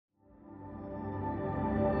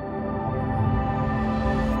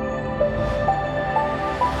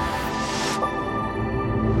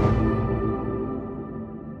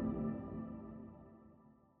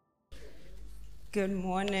Good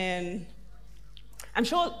morning. I'm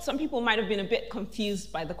sure some people might have been a bit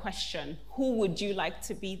confused by the question, who would you like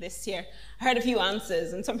to be this year? I heard a few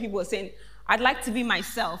answers, and some people were saying, I'd like to be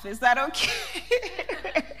myself. Is that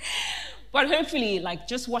okay? But hopefully,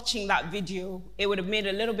 just watching that video, it would have made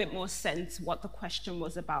a little bit more sense what the question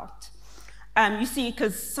was about. You see,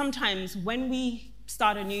 because sometimes when we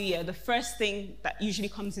start a new year, the first thing that usually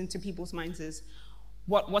comes into people's minds is,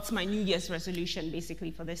 what's my New Year's resolution,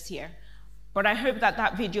 basically, for this year? But I hope that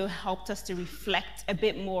that video helped us to reflect a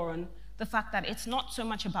bit more on the fact that it's not so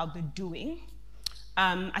much about the doing.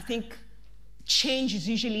 I think change is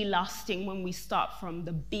usually lasting when we start from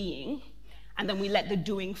the being, and then we let the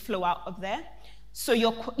doing flow out of there. So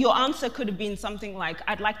your answer could have been something like,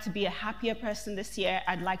 I'd like to be a happier person this year.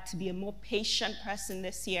 I'd like to be a more patient person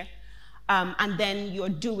this year. And then your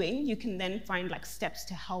doing, you can then find steps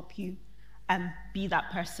to help you be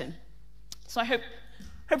that person. So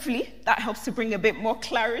hopefully that helps to bring a bit more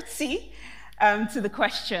clarity to the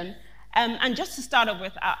question. And just to start off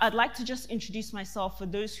with, I'd like to just introduce myself for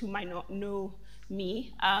those who might not know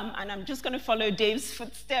me. And I'm just going to follow Dave's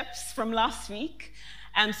footsteps from last week.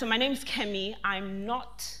 So my name is Kemi. I'm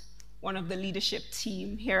not one of the leadership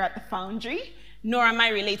team here at the Foundry, nor am I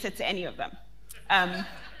related to any of them.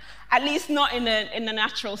 At least not in a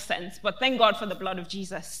natural sense, but thank God for the blood of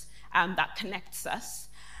Jesus that connects us.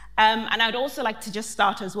 And I'd also like to just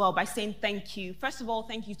start as well by saying thank you. First of all,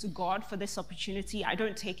 thank you to God for this opportunity. I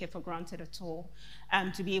don't take it for granted at all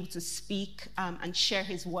to be able to speak and share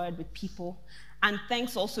his word with people. And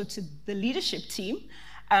thanks also to the leadership team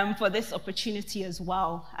for this opportunity as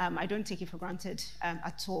well. I don't take it for granted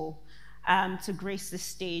at all to grace this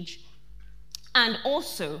stage. And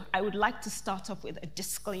also, I would like to start off with a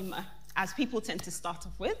disclaimer, as people tend to start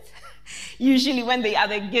off with, usually when they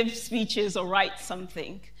either give speeches or write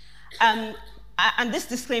something. And this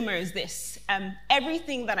disclaimer is this.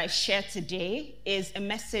 Everything that I share today is a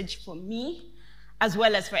message for me, as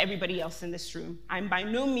well as for everybody else in this room. I'm by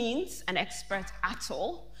no means an expert at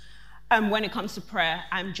all when it comes to prayer.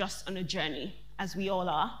 I'm just on a journey, as we all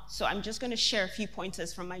are. So I'm just going to share a few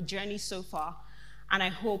pointers from my journey so far, and I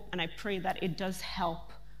hope and I pray that it does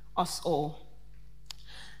help us all.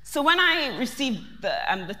 So when I received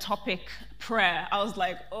the topic prayer, I was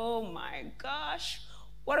like, oh my gosh,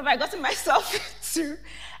 what have I gotten myself into?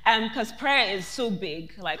 Because prayer is so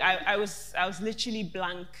big. I was literally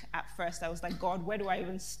blank at first. I was like, God, where do I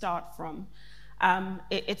even start from?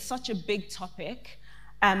 It's such a big topic.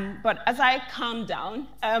 But as I calmed down,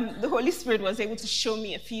 the Holy Spirit was able to show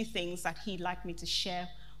me a few things that he'd like me to share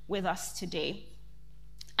with us today.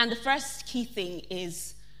 And the first key thing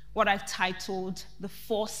is what I've titled the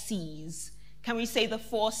 4 C's. Can we say the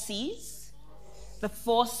 4 C's? The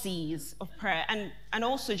 4 C's of prayer. And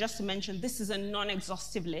also, just to mention, this is a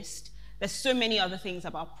non-exhaustive list. There's so many other things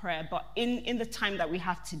about prayer, but in the time that we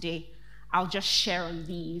have today, I'll just share on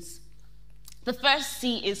these. The first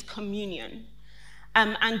C is communion.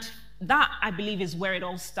 And that, I believe, is where it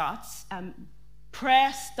all starts.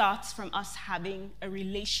 Prayer starts from us having a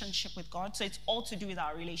relationship with God, so it's all to do with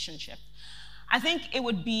our relationship. I think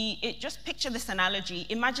just picture this analogy.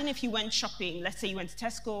 Imagine if you went shopping, let's say you went to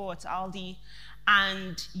Tesco or to Aldi,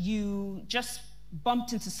 and you just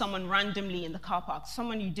bumped into someone randomly in the car park,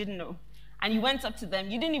 someone you didn't know, and you went up to them,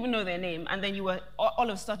 you didn't even know their name, and then you were all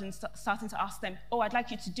of a sudden starting to ask them, oh, I'd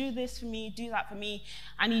like you to do this for me, do that for me,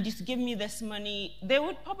 I need you to give me this money. They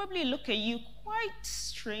would probably look at you quite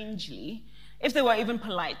strangely, if they were even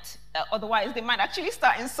polite. Otherwise, they might actually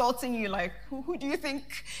start insulting you, like, who do you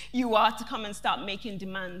think you are to come and start making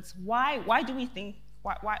demands? Why do we think,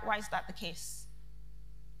 why is that the case?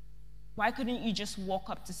 Why couldn't you just walk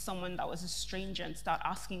up to someone that was a stranger and start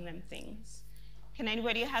asking them things? Can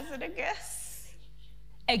anybody hazard a guess?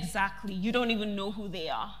 Exactly, you don't even know who they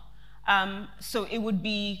are. So it would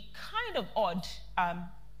be kind of odd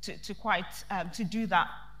to do that.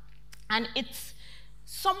 And it's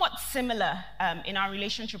somewhat similar in our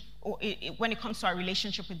relationship, or when it comes to our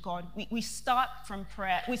relationship with God. We start from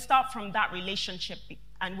prayer, we start from that relationship,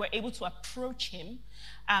 and we're able to approach him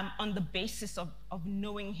on the basis of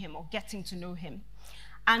knowing him or getting to know him.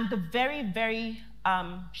 And the very, very,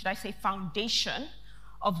 should I say, foundation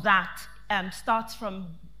of that starts from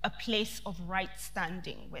a place of right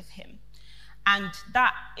standing with him. And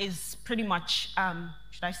that is pretty much,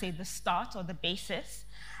 should I say, the start or the basis.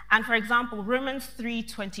 And for example, Romans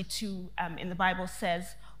 3:22 in the Bible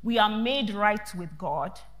says, we are made right with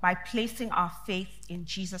God by placing our faith in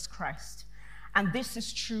Jesus Christ. And this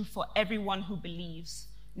is true for everyone who believes,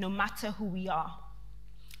 no matter who we are.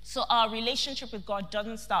 So our relationship with God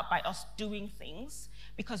doesn't start by us doing things,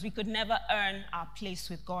 because we could never earn our place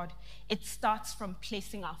with God. It starts from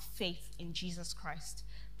placing our faith in Jesus Christ.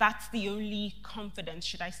 That's the only confidence,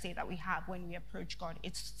 should I say, that we have when we approach God.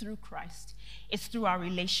 It's through Christ. It's through our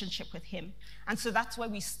relationship with him. And so that's where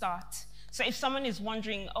we start. So if someone is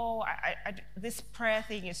wondering, oh, this prayer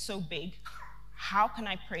thing is so big, how can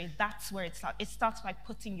I pray? That's where it starts. It starts by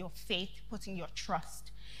putting your faith, putting your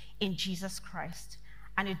trust in Jesus Christ.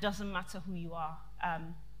 And it doesn't matter who you are.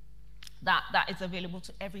 That is available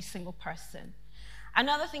to every single person.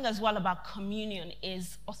 Another thing as well about communion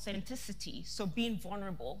is authenticity, so being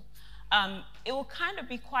vulnerable. It will kind of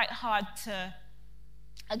be quite hard to,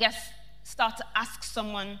 I guess, start to ask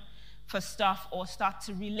someone for stuff or start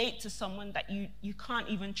to relate to someone that you can't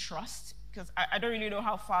even trust, because I don't really know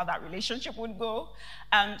how far that relationship would go.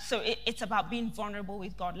 So it's about being vulnerable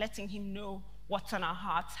with God, letting him know what's on our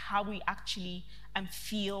hearts, how we actually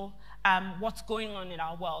feel, what's going on in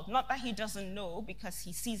our world. Not that he doesn't know, because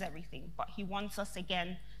he sees everything, but he wants us,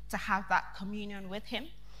 again, to have that communion with him.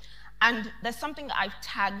 And there's something that I've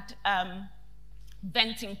tagged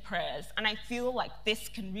venting prayers, and I feel like this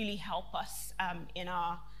can really help us in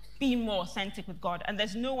our being more authentic with God. And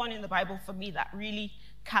there's no one in the Bible for me that really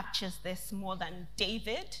captures this more than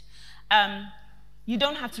David. You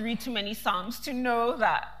don't have to read too many Psalms to know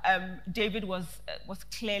that David was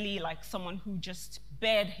clearly like someone who just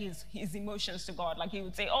bared his emotions to God. Like he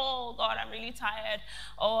would say, oh, God, I'm really tired.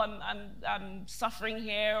 Oh, I'm suffering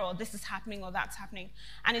here, or this is happening, or that's happening.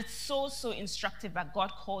 And it's so instructive that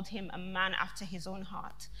God called him a man after his own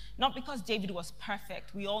heart. Not because David was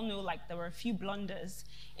perfect. We all know like there were a few blunders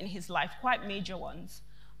in his life, quite major ones.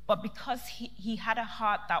 But because he had a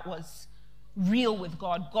heart that was real with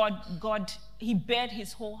God, he bared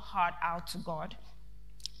his whole heart out to God.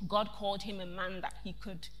 God called him a man that he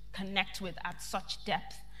could connect with at such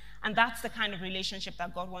depth. And that's the kind of relationship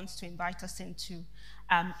that God wants to invite us into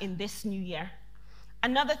in this new year.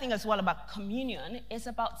 Another thing as well about communion is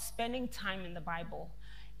about spending time in the Bible.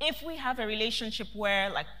 If we have a relationship where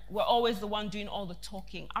like we're always the one doing all the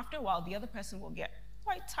talking, after a while the other person will get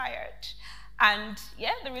quite tired. And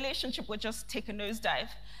yeah, the relationship will just take a nosedive.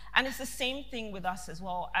 And it's the same thing with us as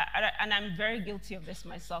well. And I'm very guilty of this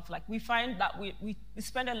myself. Like we find that we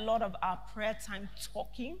spend a lot of our prayer time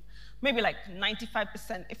talking, maybe like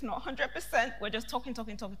 95%, if not 100%. We're just talking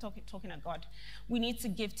at God. We need to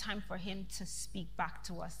give time for him to speak back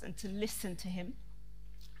to us and to listen to him.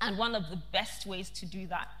 And one of the best ways to do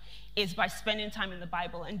that is by spending time in the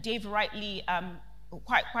Bible. And Dave rightly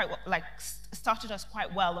started us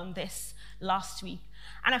quite well on this last week.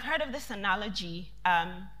 And I've heard of this analogy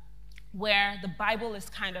where the Bible is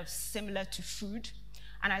kind of similar to food.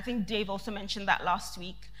 And I think Dave also mentioned that last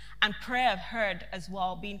week. And prayer I've heard as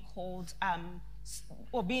well being called,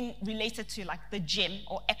 or being related to like the gym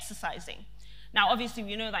or exercising. Now, obviously,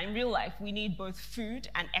 we know that in real life, we need both food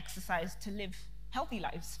and exercise to live healthy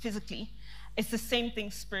lives physically. It's the same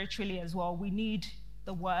thing spiritually as well. We need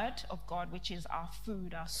the word of God, which is our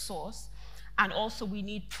food, our source. And also we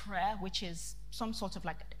need prayer, which is some sort of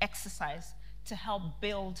like exercise to help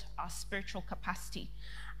build our spiritual capacity.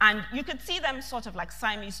 And you could see them sort of like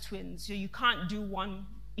Siamese twins. So you can't do one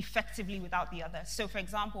effectively without the other. So for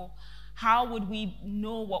example, how would we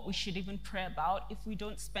know what we should even pray about if we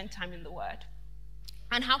don't spend time in the word?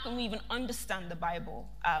 And how can we even understand the Bible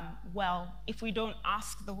well if we don't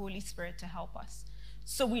ask the Holy Spirit to help us?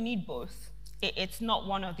 So we need both. It's not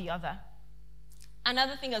one or the other.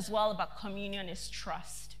 Another thing as well about communion is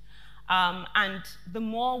trust. And the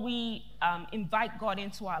more we invite God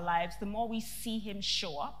into our lives, the more we see him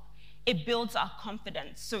show up, it builds our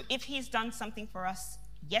confidence. So if he's done something for us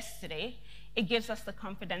yesterday, it gives us the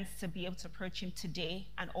confidence to be able to approach him today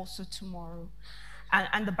and also tomorrow.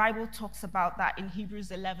 And the Bible talks about that in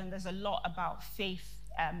Hebrews 11. There's a lot about faith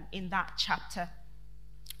in that chapter.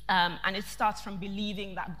 And it starts from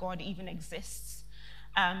believing that God even exists.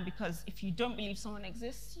 Because if you don't believe someone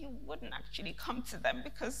exists, you wouldn't actually come to them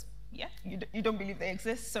because, yeah, you don't believe they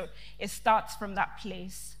exist. So it starts from that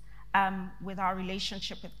place with our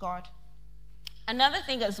relationship with God. Another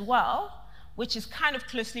thing as well, which is kind of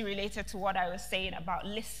closely related to what I was saying about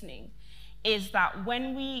listening, is that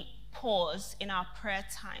when we pause in our prayer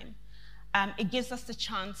time, it gives us the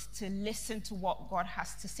chance to listen to what God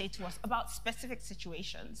has to say to us about specific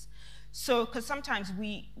situations. So, because sometimes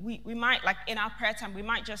we might, like in our prayer time, we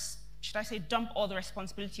might just, should I say, dump all the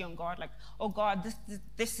responsibility on God, like, oh God,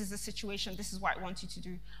 this is the situation, this is what I want you to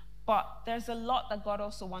do. But there's a lot that God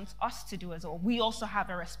also wants us to do as well. We also have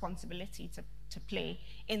a responsibility to play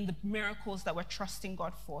in the miracles that we're trusting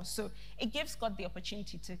God for. So it gives God the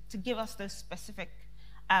opportunity to give us those specific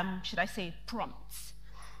prompts.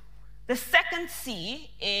 The second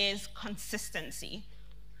C is consistency.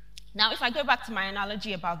 Now, if I go back to my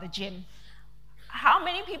analogy about the gym, how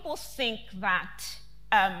many people think that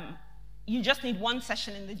you just need one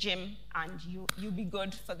session in the gym and you'll be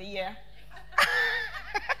good for the year?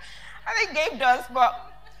 I think Gabe does, but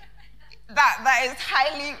that is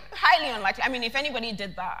highly unlikely. I mean, if anybody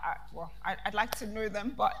did that, I'd like to know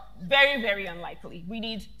them, but very, very unlikely. We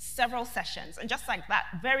need several sessions. And just like that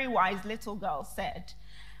very wise little girl said,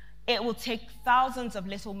 it will take thousands of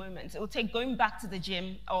little moments. It will take going back to the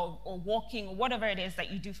gym or walking or whatever it is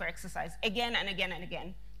that you do for exercise again and again and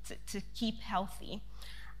again to keep healthy.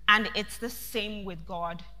 And it's the same with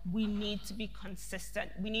God. We need to be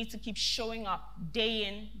consistent. We need to keep showing up day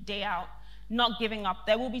in, day out, not giving up.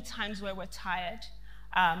 There will be times where we're tired,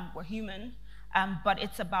 we're human, but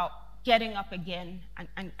it's about getting up again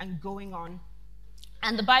and going on.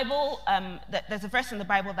 And the Bible, there's a verse in the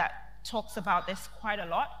Bible that talks about this quite a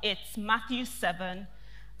lot. It's Matthew 7,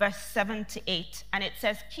 verse 7 to 8, and it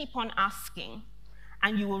says, "Keep on asking,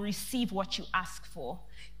 and you will receive what you ask for.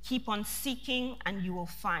 Keep on seeking, and you will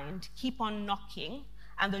find. Keep on knocking,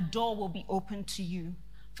 and the door will be opened to you.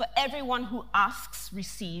 For everyone who asks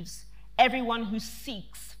receives, everyone who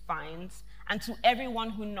seeks finds, and to everyone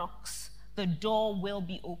who knocks, the door will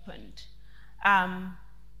be opened."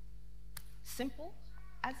 Simple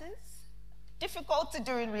as is. Difficult to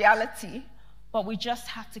do in reality, but we just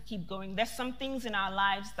have to keep going. There's some things in our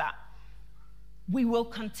lives that we will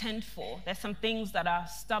contend for. There's some things that are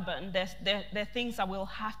stubborn. There are things that we'll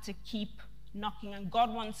have to keep knocking, and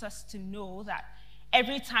God wants us to know that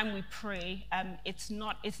every time we pray, it's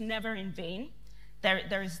never in vain.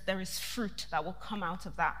 There is fruit that will come out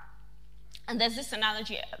of that. And there's this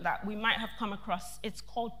analogy that we might have come across. It's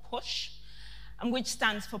called PUSH, and which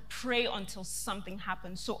stands for pray until something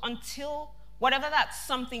happens. So until whatever that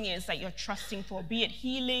something is that you're trusting for, be it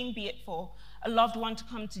healing, be it for a loved one to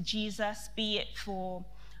come to Jesus, be it for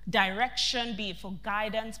direction, be it for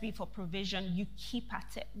guidance, be it for provision, you keep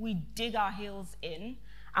at it. We dig our heels in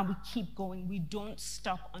and we keep going. We don't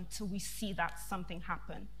stop until we see that something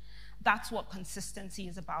happen. That's what consistency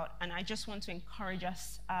is about. And I just want to encourage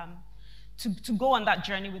us to go on that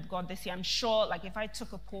journey with God this year. I'm sure, like, if I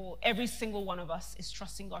took a poll, every single one of us is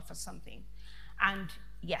trusting God for something. And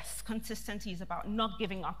yes, consistency is about not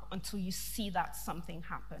giving up until you see that something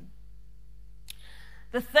happen.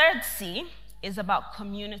 The third C is about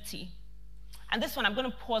community. And this one, I'm going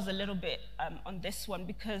to pause a little bit on this one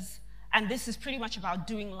because, and this is pretty much about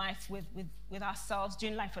doing life with ourselves,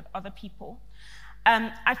 doing life with other people.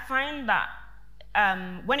 I find that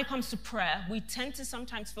when it comes to prayer, we tend to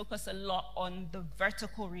sometimes focus a lot on the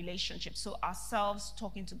vertical relationship. So ourselves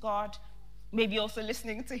talking to God, maybe also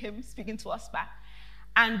listening to him speaking to us back.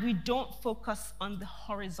 And we don't focus on the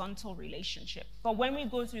horizontal relationship. But when we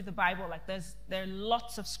go through the Bible, like there are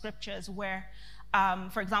lots of scriptures where,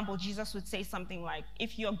 for example, Jesus would say something like,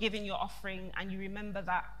 if you're giving your offering and you remember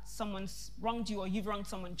that someone's wronged you or you've wronged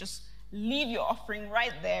someone, just leave your offering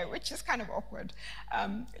right there, which is kind of awkward.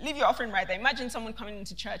 Leave your offering right there. Imagine someone coming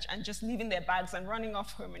into church and just leaving their bags and running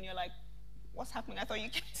off home, and you're like, what's happening? I thought you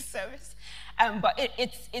came to service. But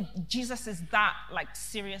Jesus is that like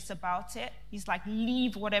serious about it. He's like,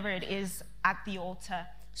 leave whatever it is at the altar,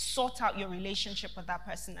 sort out your relationship with that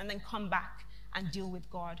person, and then come back and deal with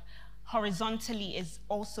God. Horizontally is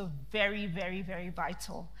also very, very, very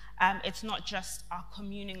vital. It's not just our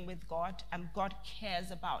communing with God. God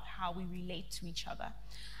cares about how we relate to each other.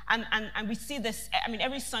 And we see this, I mean,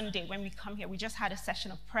 every Sunday when we come here, we just had a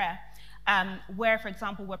session of prayer where, for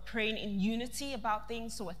example, we're praying in unity about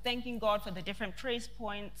things. So we're thanking God for the different praise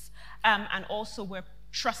points. And also we're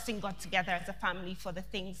trusting God together as a family for the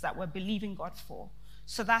things that we're believing God for.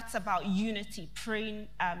 So that's about unity, praying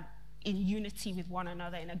in unity with one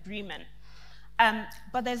another, in agreement.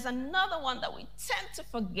 But there's another one that we tend to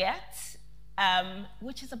forget,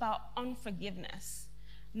 which is about unforgiveness.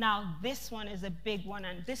 Now, this one is a big one,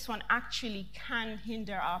 and this one actually can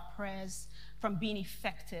hinder our prayers from being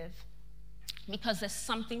effective because there's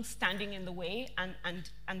something standing in the way,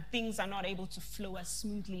 and things are not able to flow as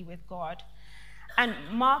smoothly with God. And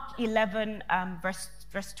Mark 11,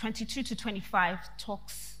 verse 22 to 25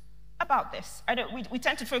 talks about this. We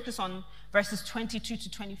tend to focus on verses 22 to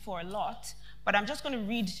 24 a lot, but I'm just going to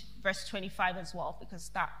read verse 25 as well because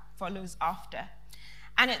that follows after.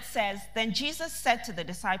 And it says, "Then Jesus said to the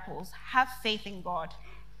disciples, 'Have faith in God.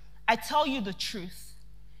 I tell you the truth.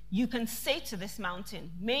 You can say to this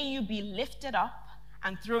mountain, may you be lifted up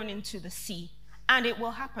and thrown into the sea, and it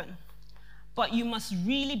will happen. But you must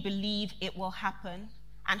really believe it will happen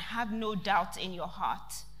and have no doubt in your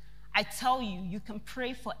heart. I tell you, you can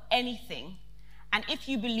pray for anything, and if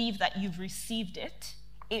you believe that you've received it,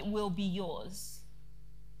 it will be yours.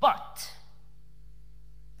 But,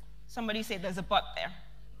 somebody say there's a but there.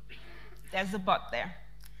 There's a but there.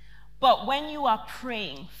 But when you are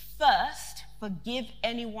praying, first, forgive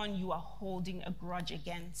anyone you are holding a grudge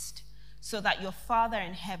against, so that your Father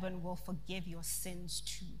in heaven will forgive your sins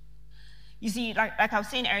too. You see, like I was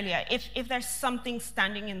saying earlier, if there's something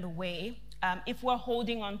standing in the way, if we're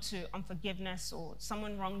holding on to unforgiveness or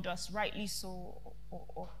someone wronged us, rightly so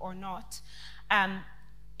or not,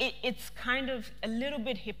 it's kind of a little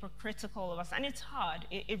bit hypocritical of us. And it's hard.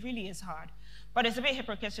 It really is hard. But it's a bit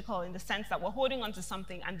hypocritical in the sense that we're holding on to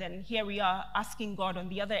something, and then here we are asking God on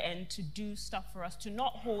the other end to do stuff for us, to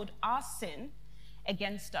not hold our sin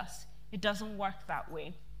against us. It doesn't work that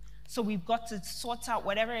way. So we've got to sort out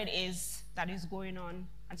whatever it is that is going on,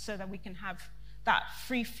 and so that we can have that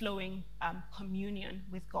free-flowing communion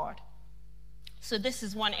with God. So this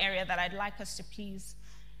is one area that I'd like us to please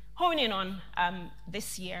hone in on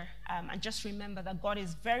this year, and just remember that God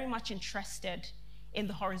is very much interested in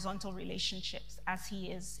the horizontal relationships as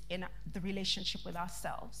he is in the relationship with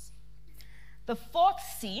ourselves. The fourth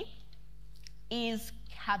C is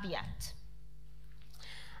caveat.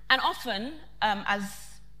 And often, as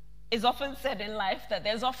is often said in life, that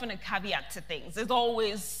there's often a caveat to things. There's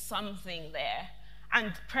always something there.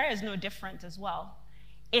 And prayer is no different as well.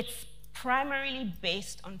 It's primarily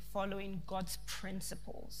based on following God's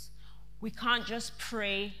principles. We can't just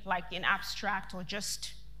pray like in abstract or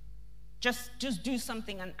just do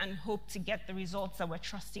something and hope to get the results that we're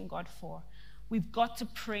trusting God for. We've got to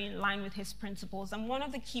pray in line with his principles. And one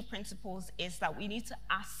of the key principles is that we need to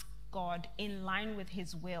ask God in line with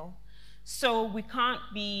his will. So we can't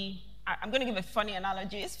be, I'm going to give a funny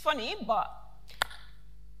analogy. It's funny, but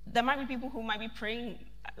there might be people who might be praying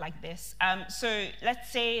like this. So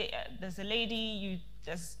let's say there's a lady,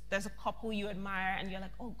 there's a couple you admire, and you're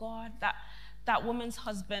like, oh God, that woman's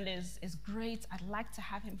husband is great. I'd like to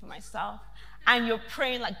have him for myself. And you're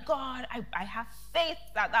praying like, God, I have faith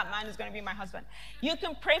that man is going to be my husband. You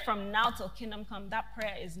can pray from now till kingdom come. That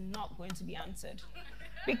prayer is not going to be answered.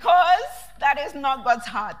 Because that is not God's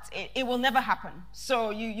heart. It will never happen.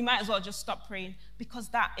 So you might as well just stop praying, because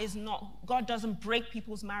that is not, God doesn't break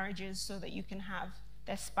people's marriages so that you can have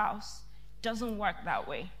their spouse. It doesn't work that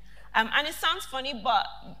way. And it sounds funny, but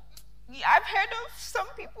I've heard of some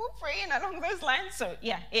people praying along those lines. So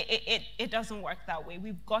yeah, it doesn't work that way.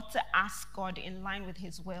 We've got to ask God in line with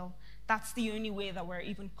his will. That's the only way that we're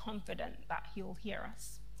even confident that he'll hear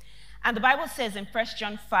us. And the Bible says in 1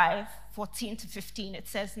 John 5:14-15, it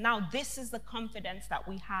says, now this is the confidence that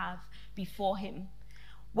we have before him.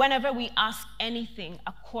 Whenever we ask anything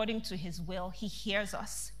according to his will, he hears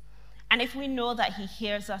us. And if we know that he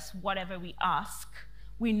hears us whatever we ask,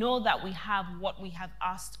 we know that we have what we have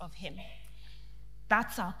asked of him.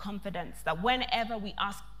 That's our confidence, that whenever we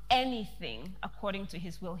ask anything according to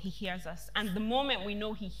his will, he hears us. And the moment we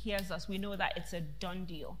know he hears us, we know that it's a done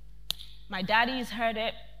deal. My daddy's heard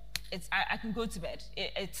it. I can go to bed.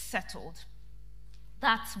 It's settled.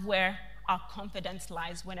 That's where our confidence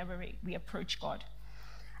lies whenever we approach God.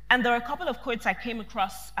 And there are a couple of quotes I came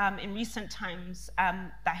across in recent times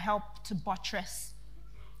that help to buttress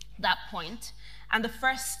that point. And the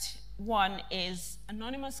first one is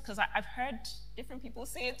anonymous, because I've heard different people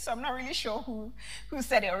say it, so I'm not really sure who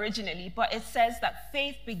said it originally. But it says that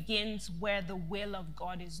faith begins where the will of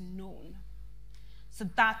God is known. So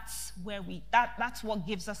that's where that's what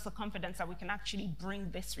gives us the confidence that we can actually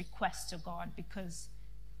bring this request to God, because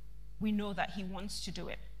we know that he wants to do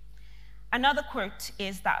it. Another quote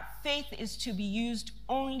is that faith is to be used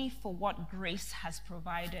only for what grace has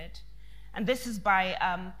provided. And this is by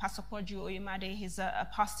Pastor Koju Oyemade. He's a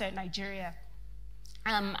pastor in Nigeria.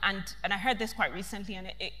 And I heard this quite recently,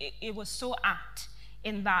 and it was so apt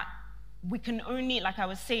in that we can only, like I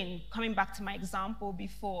was saying, coming back to my example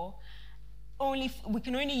before, we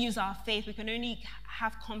can only use our faith, we can only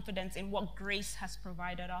have confidence in what grace has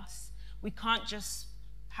provided us. We can't just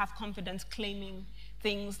have confidence claiming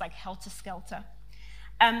things like helter-skelter.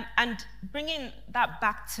 And bringing that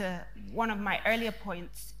back to one of my earlier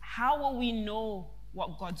points, how will we know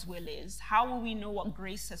what God's will is? How will we know what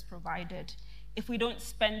grace has provided if we don't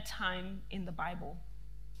spend time in the Bible?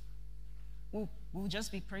 We'll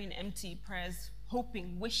just be praying empty prayers,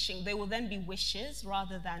 hoping, wishing. They will then be wishes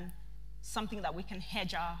rather than something that we can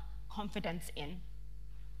hedge our confidence in.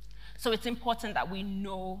 So it's important that we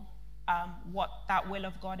know what that will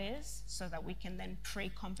of God is, so that we can then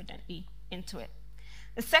pray confidently into it.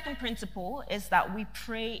 The second principle is that we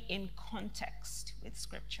pray in context with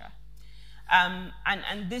Scripture.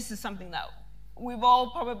 And this is something that we've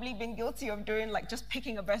all probably been guilty of doing, like just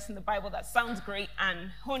picking a verse in the Bible that sounds great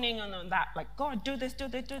and honing in on that, like, God, do this,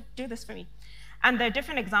 do this for me. And there are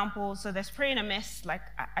different examples. So there's praying amiss, like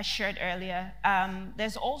I shared earlier.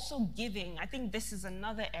 There's also giving. I think this is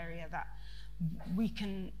another area that we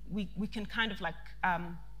can kind of like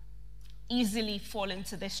easily fall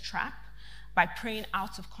into this trap by praying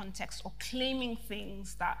out of context or claiming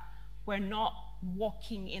things that we're not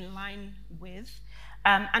walking in line with.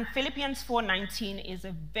 And Philippians 4:19 is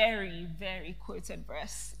a very, very quoted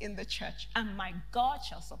verse in the church. And my God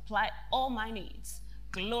shall supply all my needs.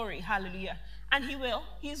 Glory, hallelujah. And he will,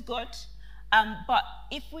 he's good. But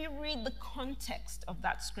if we read the context of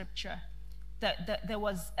that scripture, there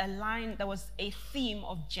was a line, there was a theme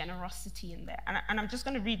of generosity in there. And I'm just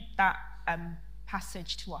going to read that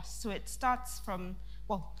passage to us. So it starts from,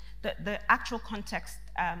 well, the actual context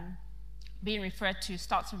being referred to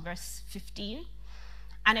starts from verse 15.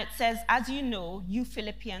 And it says, as you know, you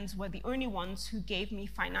Philippians were the only ones who gave me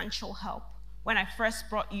financial help when I first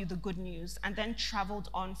brought you the good news and then traveled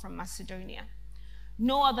on from Macedonia.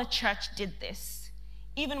 No other church did this.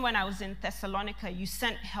 Even when I was in Thessalonica, you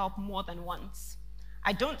sent help more than once.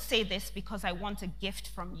 I don't say this because I want a gift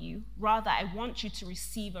from you. Rather, I want you to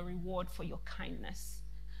receive a reward for your kindness.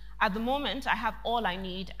 At the moment, I have all I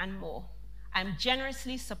need and more. I'm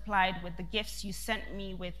generously supplied with the gifts you sent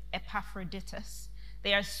me with Epaphroditus.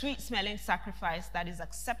 They are sweet-smelling sacrifice that is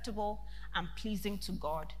acceptable and pleasing to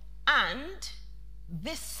God. And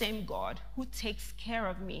this same God who takes care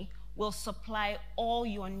of me will supply all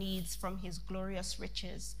your needs from his glorious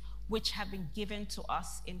riches, which have been given to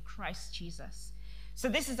us in Christ Jesus. So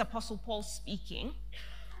this is Apostle Paul speaking,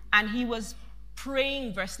 and he was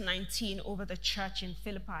praying verse 19 over the church in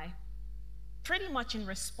Philippi, pretty much in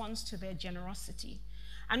response to their generosity.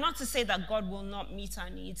 And not to say that God will not meet our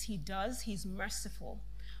needs. He does. He's merciful.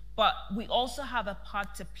 But we also have a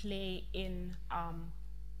part to play in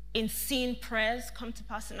seeing prayers come to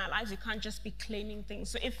pass in our lives. We can't just be claiming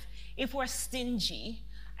things. So if we're stingy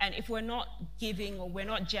and if we're not giving or we're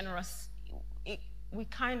not generous, we're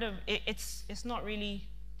not really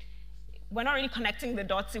connecting the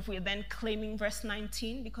dots if we're then claiming verse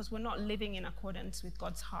 19, because we're not living in accordance with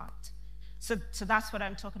God's heart. So that's what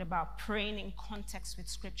I'm talking about, praying in context with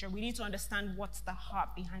Scripture. We need to understand what's the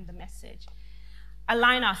heart behind the message.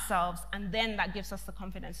 Align ourselves, and then that gives us the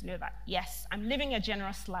confidence to know that, yes, I'm living a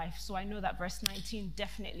generous life, so I know that verse 19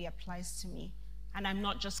 definitely applies to me, and I'm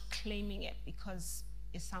not just claiming it because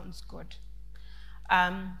it sounds good.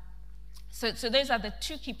 So those are the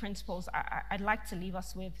two key principles I'd like to leave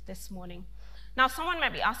us with this morning. Now, someone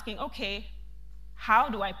might be asking, okay, how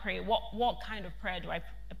do I pray? What kind of prayer do I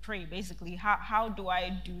pray, basically? How do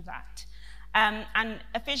I do that? And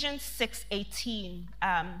Ephesians 6:18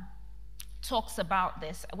 talks about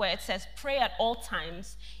this, where it says, pray at all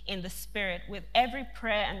times in the Spirit with every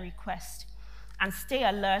prayer and request, and stay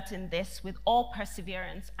alert in this with all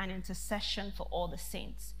perseverance and intercession for all the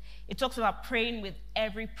saints. It talks about praying with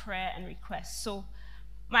every prayer and request. So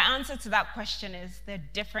my answer to that question is there are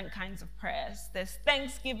different kinds of prayers. There's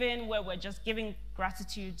thanksgiving, where we're just giving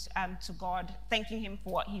gratitude to God, thanking him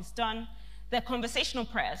for what he's done. There are conversational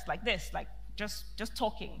prayers like this, like just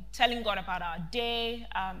talking, telling God about our day,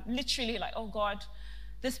 literally like, oh God,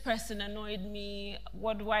 this person annoyed me,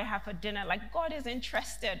 what do I have for dinner? Like, God is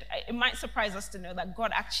interested. It might surprise us to know that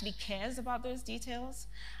God actually cares about those details.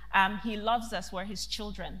 He loves us, we're his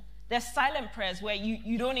children. There's silent prayers where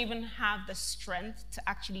you don't even have the strength to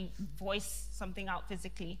actually voice something out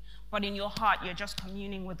physically, but in your heart, you're just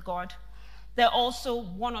communing with God. There are also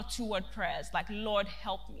 1 or 2 word prayers, like, Lord,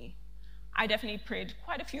 help me. I definitely prayed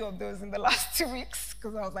quite a few of those in the last 2 weeks,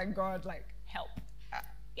 because I was like, God, like, help.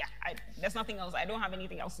 There's nothing else. I don't have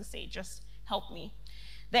anything else to say. Just help me.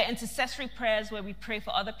 There are intercessory prayers where we pray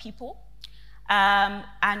for other people.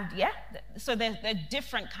 So there are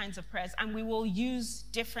different kinds of prayers, and we will use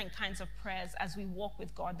different kinds of prayers as we walk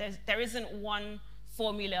with God. There isn't one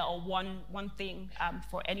formula or one thing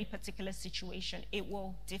for any particular situation. It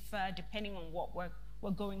will differ depending on what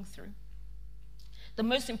we're going through. The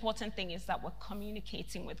most important thing is that we're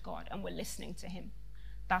communicating with God and we're listening to him.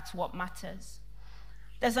 That's what matters.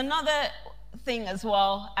 There's another thing as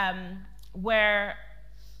well where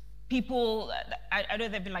people, I know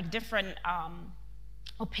there have been like different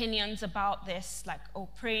opinions about this, like, oh,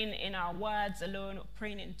 praying in our words alone, or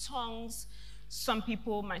praying in tongues. Some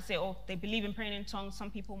people might say, oh, they believe in praying in tongues.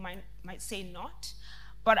 Some people might say not.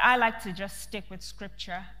 But I like to just stick with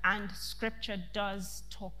Scripture, and Scripture does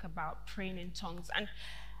talk about praying in tongues. And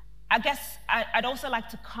I guess I'd also like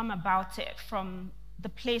to come about it from the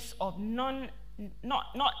place of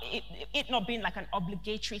it not being like an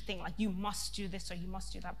obligatory thing, like you must do this or you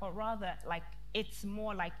must do that, but rather like it's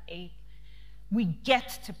more like we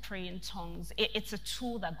get to pray in tongues. It's a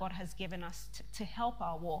tool that God has given us to help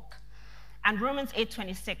our walk. And Romans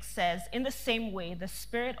 8:26 says, in the same way, the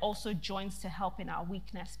Spirit also joins to help in our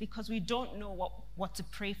weakness, because we don't know what to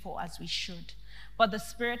pray for as we should. But the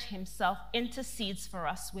Spirit himself intercedes for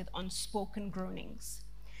us with unspoken groanings.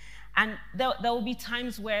 And there will be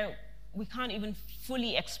times where we can't even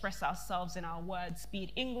fully express ourselves in our words, be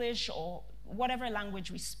it English or whatever language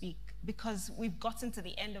we speak, because we've gotten to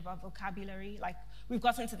the end of our vocabulary, like we've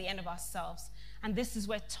gotten to the end of ourselves. And this is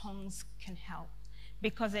where tongues can help,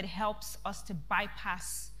 because it helps us to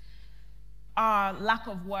bypass our lack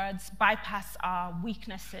of words, bypass our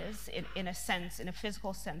weaknesses in a sense, in a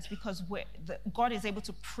physical sense, because God is able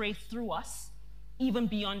to pray through us even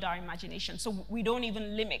beyond our imagination. So we don't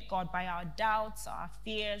even limit God by our doubts, our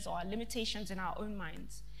fears, or our limitations in our own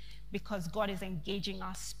minds, because God is engaging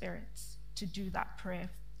our spirits to do that prayer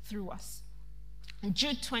through us. And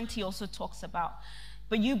Jude 20 also talks about,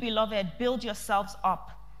 but you, beloved, build yourselves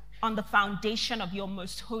up on the foundation of your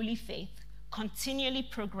most holy faith, continually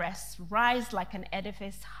progress, rise like an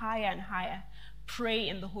edifice higher and higher, pray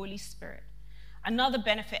in the Holy Spirit. Another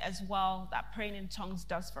benefit as well that praying in tongues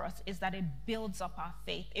does for us is that it builds up our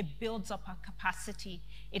faith, it builds up our capacity,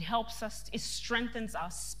 it helps us, it strengthens our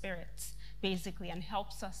spirits, basically, and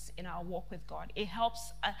helps us in our walk with God. It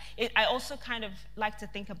helps, I also kind of like to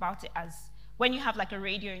think about it as when you have like a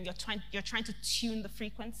radio and you're trying to tune the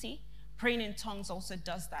frequency. Praying in tongues also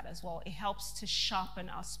does that as well. It helps to sharpen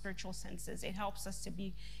our spiritual senses. It helps us to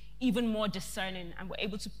be even more discerning, and we're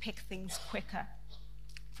able to pick things quicker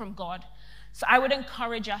from God. So I would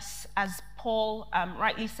encourage us, as Paul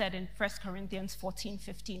rightly said in 1 Corinthians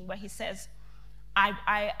 14:15, where he says,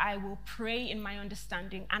 I will pray in my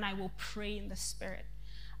understanding and I will pray in the Spirit.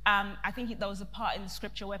 I think there was a part in the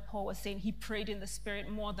scripture where Paul was saying he prayed in the Spirit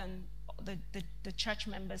more than the church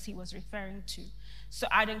members he was referring to. So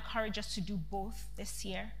I'd encourage us to do both this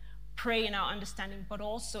year, pray in our understanding, but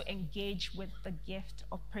also engage with the gift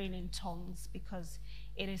of praying in tongues, because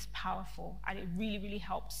it is powerful and it really, really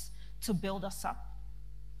helps to build us up.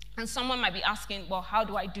 And someone might be asking, well, how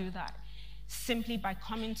do I do that? Simply by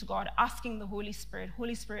coming to God, asking the Holy Spirit,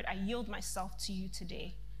 Holy Spirit, I yield myself to you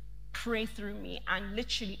today. Pray through me, and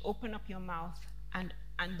literally open up your mouth and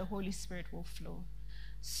the Holy Spirit will flow.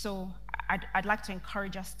 So I'd like to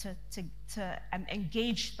encourage us to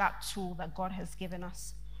engage that tool that God has given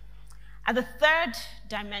us. And the third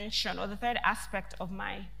dimension, or the third aspect of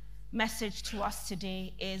my message to us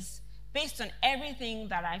today, is based on everything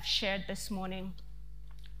that I've shared this morning.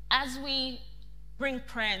 As we bring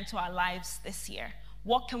prayer into our lives this year,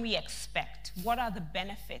 what can we expect? What are the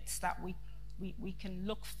benefits that we can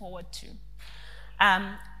look forward to?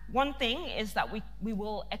 One thing is that we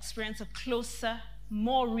will experience a closer,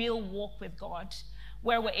 more real walk with God,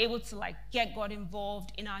 where we're able to like get God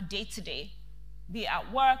involved in our day-to-day, be it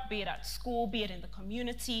at work, be it at school, be it in the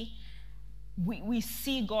community. We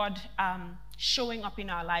see God showing up in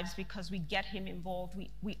our lives because we get him involved.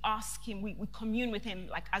 We ask him, we commune with him,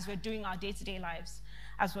 like as we're doing our day-to-day lives,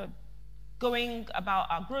 as we're going about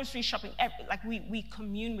our grocery shopping, like we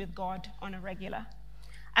commune with God on a regular.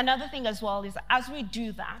 Another thing as well is that as we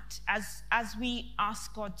do that, as we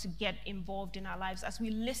ask God to get involved in our lives, as we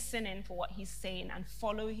listen in for what he's saying and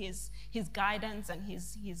follow his guidance and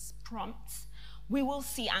his prompts, we will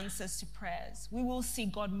see answers to prayers. We will see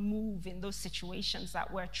God move in those situations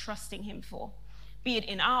that we're trusting him for, be it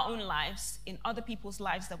in our own lives, in other people's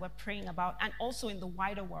lives that we're praying about, and also in the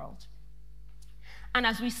wider world. And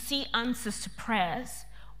as we see answers to prayers,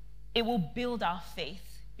 it will build our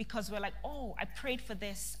faith, because we're like, oh, I prayed for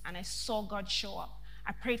this and I saw God show up.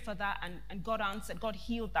 I prayed for that and God answered. God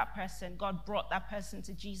healed that person. God brought that person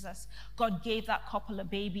to Jesus. God gave that couple a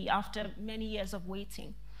baby after many years of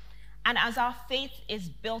waiting. And as our faith is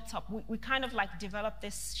built up, we kind of like develop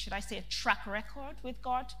this, should I say, a track record with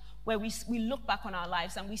God, where we look back on our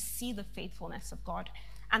lives and we see the faithfulness of God.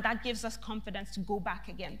 And that gives us confidence to go back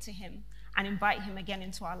again to him and invite him again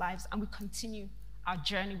into our lives. And we continue our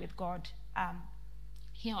journey with God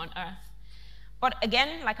here on earth. But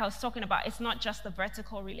again, like I was talking about, it's not just the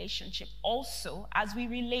vertical relationship. Also, as we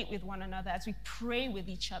relate with one another, as we pray with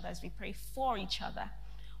each other, as we pray for each other,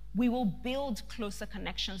 we will build closer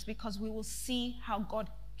connections, because we will see how God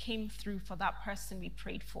came through for that person we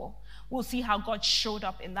prayed for. We'll see how God showed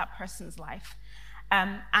up in that person's life.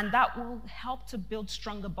 And that will help to build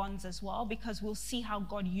stronger bonds as well, because we'll see how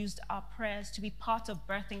God used our prayers to be part of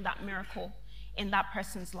birthing that miracle in that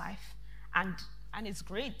person's life. And and it's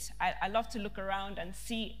great. I love to look around and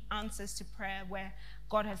see answers to prayer where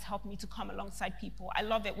God has helped me to come alongside people. I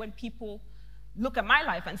love it when people look at my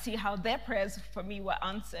life and see how their prayers for me were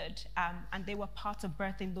answered, and they were part of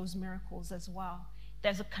birthing those miracles as well.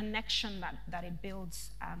 There's a connection that it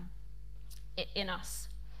builds in us.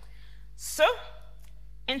 So,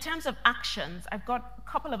 in terms of actions, I've got a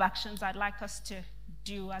couple of actions I'd like us to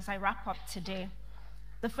do as I wrap up today.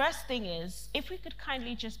 The first thing is, if we could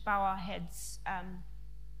kindly just bow our heads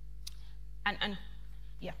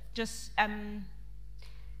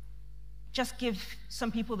just give some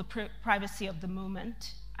people the privacy of the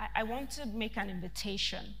moment. I want to make an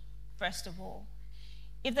invitation, first of all.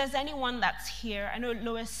 If there's anyone that's here, I know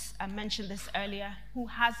Lois mentioned this earlier, who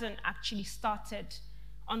hasn't actually started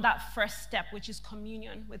on that first step, which is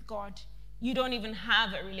communion with God. You don't even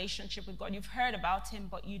have a relationship with God. You've heard about him,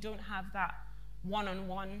 but you don't have that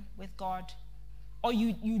one-on-one with God. Or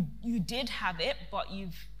you did have it, but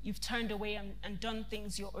you've turned away and done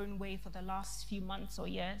things your own way for the last few months or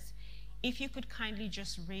years. If you could kindly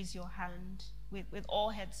just raise your hand with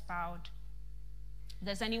all heads bowed. If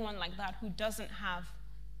there's anyone like that who doesn't have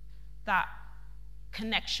that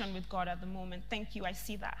connection with God at the moment, thank you, I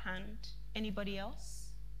see that hand. Anybody else?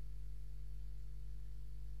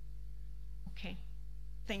 Okay,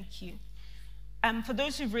 thank you. For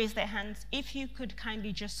those who've raised their hands, if you could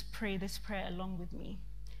kindly just pray this prayer along with me.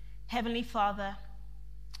 Heavenly Father,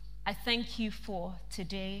 I thank you for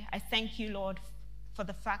today. I thank you, Lord, for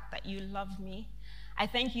the fact that you love me. I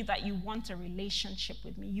thank you that you want a relationship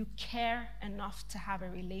with me. You care enough to have a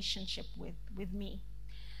relationship with me.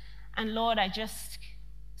 And Lord, I just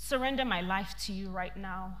surrender my life to you right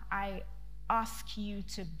now. I ask you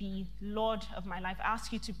to be Lord of my life. I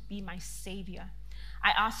ask you to be my Savior.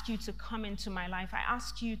 I ask you to come into my life. I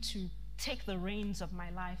ask you to take the reins of my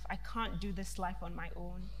life. I can't do this life on my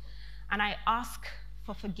own. And I ask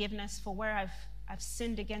for forgiveness for where I've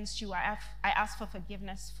sinned against you. I ask for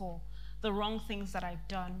forgiveness for the wrong things that I've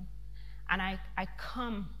done. And I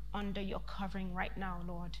come under your covering right now,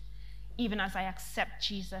 Lord, even as I accept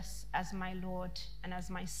Jesus as my Lord and as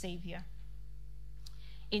my Savior.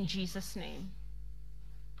 In Jesus' name,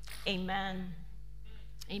 amen.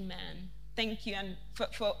 Amen. Thank you. And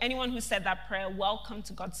for anyone who said that prayer, welcome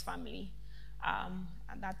to God's family.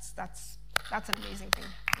 And that's an amazing thing.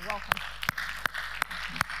 Welcome.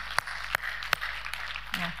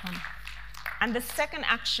 Welcome. And the second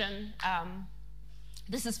action,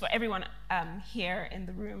 this is for everyone here in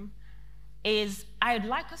the room, is I'd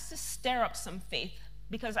like us to stir up some faith.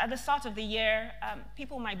 Because at the start of the year,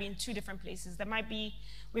 people might be in two different places.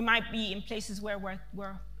 We might be in places where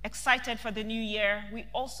we're excited for the new year. We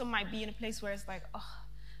also might be in a place where it's like, oh,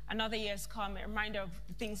 another year's come, a reminder of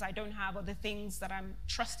the things I don't have or the things that I'm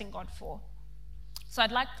trusting God for. So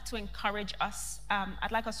I'd like to encourage us.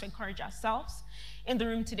 I'd like us to encourage ourselves in the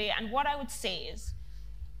room today. And what I would say is,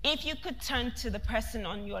 if you could turn to the person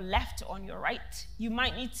on your left or on your right, you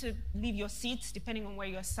might need to leave your seats depending on where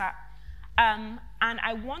you're sat. And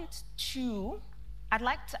I'd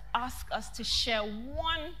like to ask us to share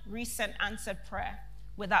one recent answered prayer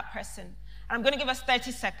with that person. And I'm going to give us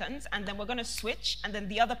 30 seconds, and then we're going to switch, and then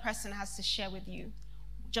the other person has to share with you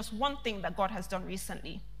just one thing that God has done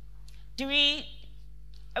recently.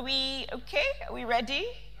 Are we okay? Are we ready?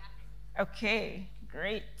 Okay,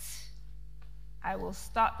 great. I will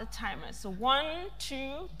start the timer. So 1,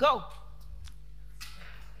 2, go.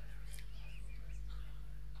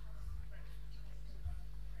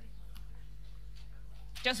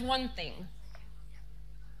 Just one thing.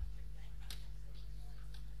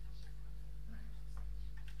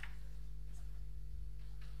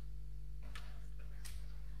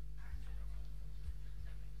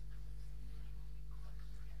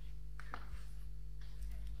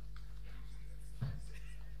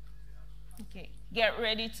 Okay, get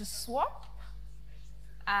ready to swap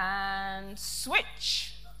and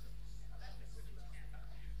switch.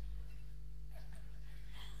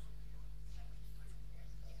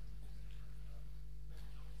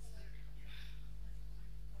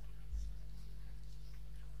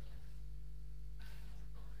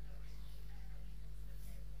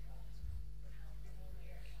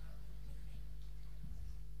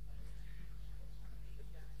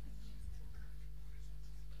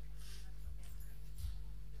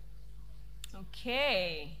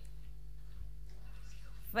 Okay.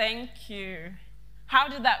 Thank you. How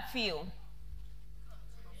did that feel?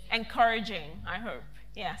 Encouraging, I hope.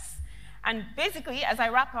 Yes. And basically, as I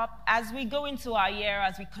wrap up, as we go into our year,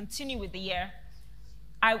 as we continue with the year,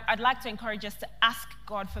 I'd like to encourage us to ask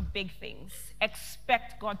God for big things.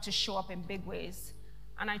 Expect God to show up in big ways.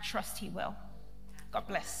 And I trust he will. God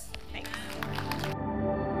bless. Thanks.